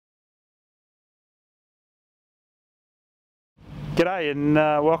G'day and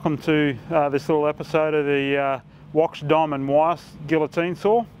welcome to this little episode of the Wachs diamond wire guillotine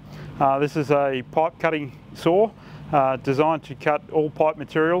saw. This is a pipe cutting saw designed to cut all pipe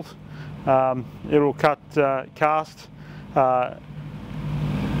materials. It will cut cast,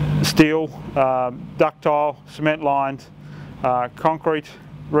 steel, ductile, cement lined, concrete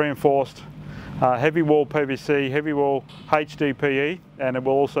reinforced, heavy wall PVC, heavy wall HDPE, and it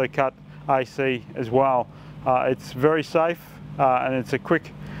will also cut AC as well. It's very safe and it's a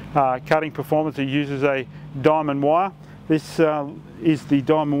quick cutting performance. It uses a diamond wire. This is the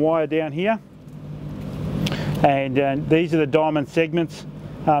diamond wire down here, and these are the diamond segments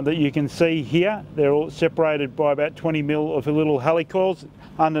that you can see here. They're all separated by about 20 mil of little helicoils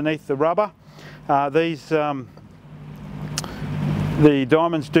underneath the rubber. The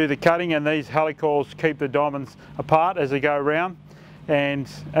diamonds do the cutting, and these helicoils keep the diamonds apart as they go around. And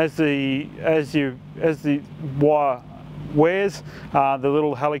as the wire wears, the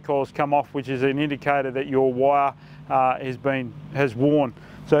little helicoils come off, which is an indicator that your wire has worn.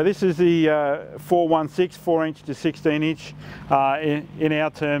 So this is the 416, 4 inch to 16 inch. In our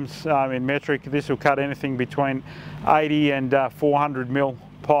terms, in metric, this will cut anything between 80 and 400 mil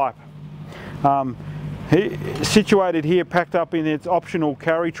pipe. Situated here, packed up in its optional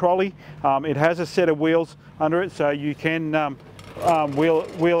carry trolley. It has a set of wheels under it, so you can wheel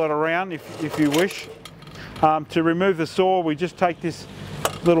it around if you wish. To remove the saw, we just take this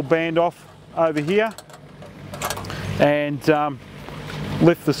little band off over here and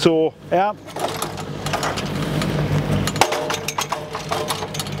lift the saw out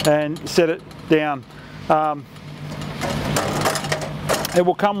and set it down. It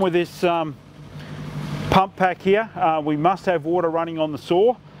will come with this pump pack here. We must have water running on the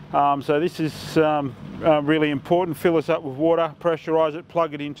saw, so this is really important. Fill us up with water, pressurize it,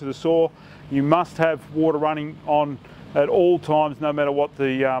 plug it into the saw. You must have water running on at all times, no matter what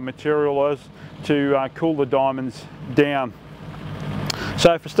the material is, to cool the diamonds down.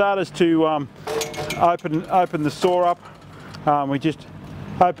 So for starters, to open the saw up, we just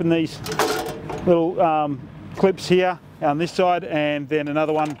open these little clips here on this side, and then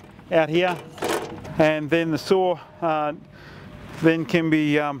another one out here, and then the saw then can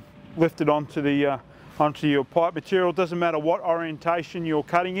be lifted onto your pipe material. Doesn't matter what orientation you're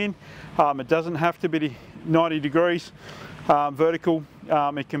cutting in. It doesn't have to be 90 degrees vertical.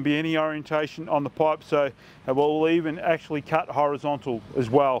 It can be any orientation on the pipe, so it will even actually cut horizontal as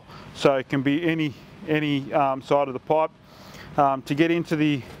well. So it can be any side of the pipe. To get into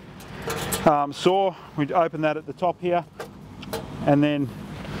the saw, we open that at the top here, and then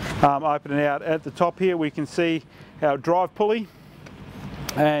open it out. At the top here we can see our drive pulley,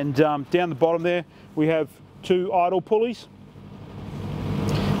 and down the bottom there we have two idle pulleys,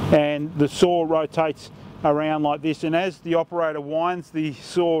 and the saw rotates around like this, and as the operator winds the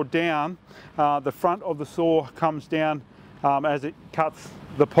saw down, the front of the saw comes down as it cuts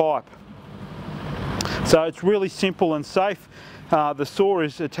the pipe. So it's really simple and safe. The saw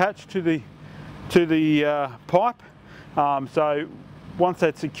is attached to the pipe, so once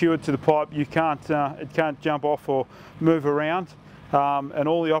that's secured to the pipe, it can't jump off or move around. And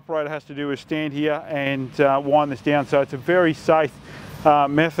all the operator has to do is stand here and wind this down. So it's a very safe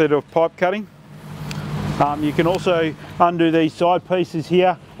method of pipe cutting. You can also undo these side pieces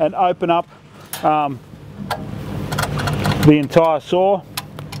here and open up the entire saw.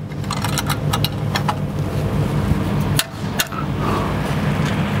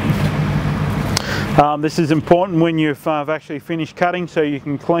 This is important when you've actually finished cutting, so you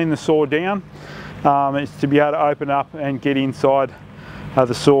can clean the saw down. It's to be able to open up and get inside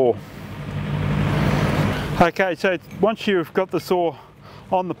the saw. Okay, so once you've got the saw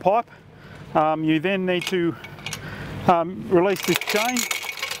on the pipe, you then need to release this chain.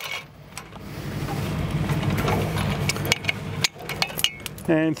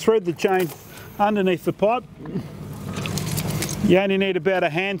 And thread the chain underneath the pipe. You only need about a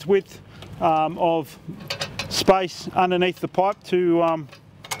hand's width of space underneath the pipe to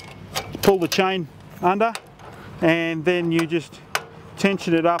pull the chain under, and then you just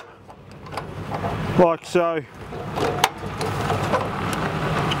tension it up like so.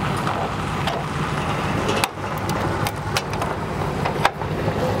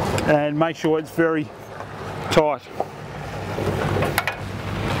 And make sure it's very tight.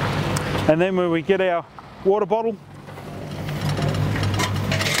 And then when we get our water bottle,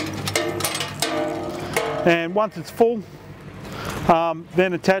 and once it's full,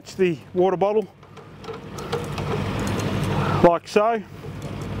 then attach the water bottle like so,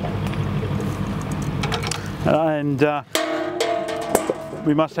 and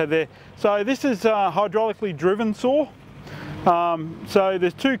we must have there. So this is a hydraulically driven saw. So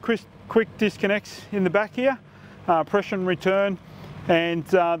there's two quick disconnects in the back here, pressure and return, and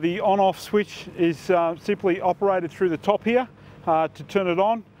the on-off switch is simply operated through the top here to turn it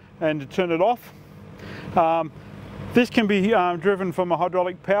on and to turn it off. This can be driven from a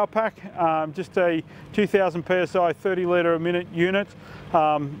hydraulic power pack, just a 2000 psi 30 litre a minute unit.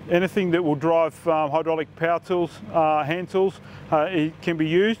 Anything that will drive hydraulic power tools, hand tools, it can be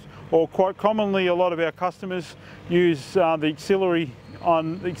used, or quite commonly a lot of our customers use the auxiliary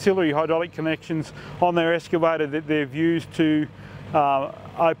hydraulic connections on their excavator that they've used to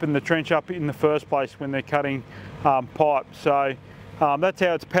open the trench up in the first place when they're cutting pipe. So that's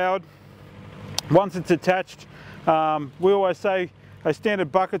how it's powered. Once it's attached, we always say a standard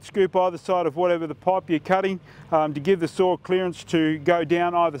bucket scoop either side of whatever the pipe you're cutting to give the saw clearance to go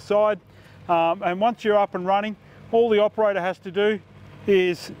down either side. And once you're up and running, all the operator has to do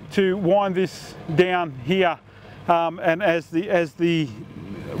is to wind this down here, and as the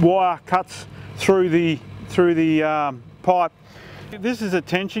wire cuts through the pipe. This is a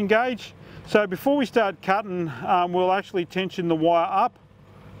tension gauge, so before we start cutting, we'll actually tension the wire up,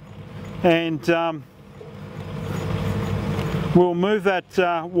 and we'll move that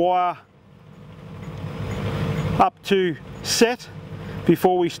wire up to set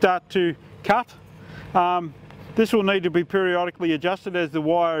before we start to cut. This will need to be periodically adjusted as the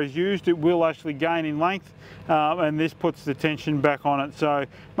wire is used. It will actually gain in length, and this puts the tension back on it. So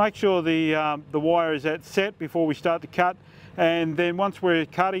make sure the wire is at set before we start to cut, and then once we're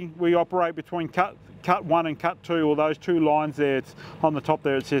cutting, we operate between cut 1 and cut 2, or those two lines there. It's on the top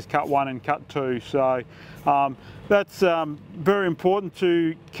there, it says cut 1 and cut 2. So that's very important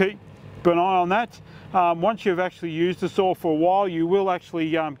to keep an eye on that. Once you've actually used the saw for a while, you will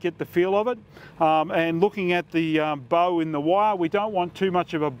actually get the feel of it. And looking at the bow in the wire, we don't want too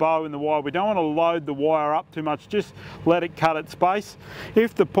much of a bow in the wire. We don't want to load the wire up too much, just let it cut its space.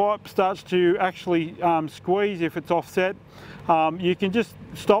 If the pipe starts to actually squeeze, if it's offset, you can just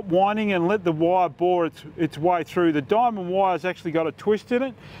stop winding and let the wire bore its way through. The diamond wire's actually got a twist in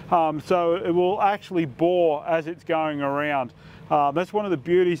it, so it will actually bore as it's going around. That's one of the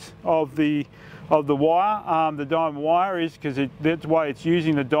beauties of the wire, the diamond wire, is because that's why it's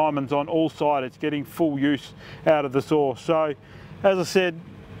using the diamonds on all sides. It's getting full use out of the saw. So as I said,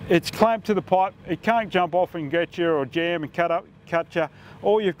 it's clamped to the pipe. It can't jump off and get you or jam and cut you.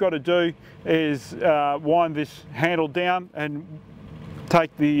 All you've got to do is wind this handle down and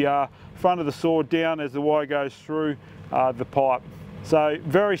take the front of the saw down as the wire goes through the pipe. So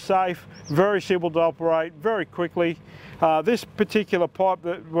very safe, very simple to operate, very quickly. This particular pipe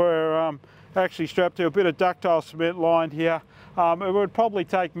that we're actually strapped to, a bit of ductile cement lined here, it would probably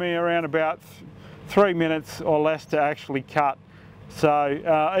take me around about 3 minutes or less to actually cut. So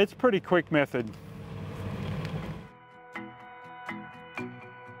it's a pretty quick method.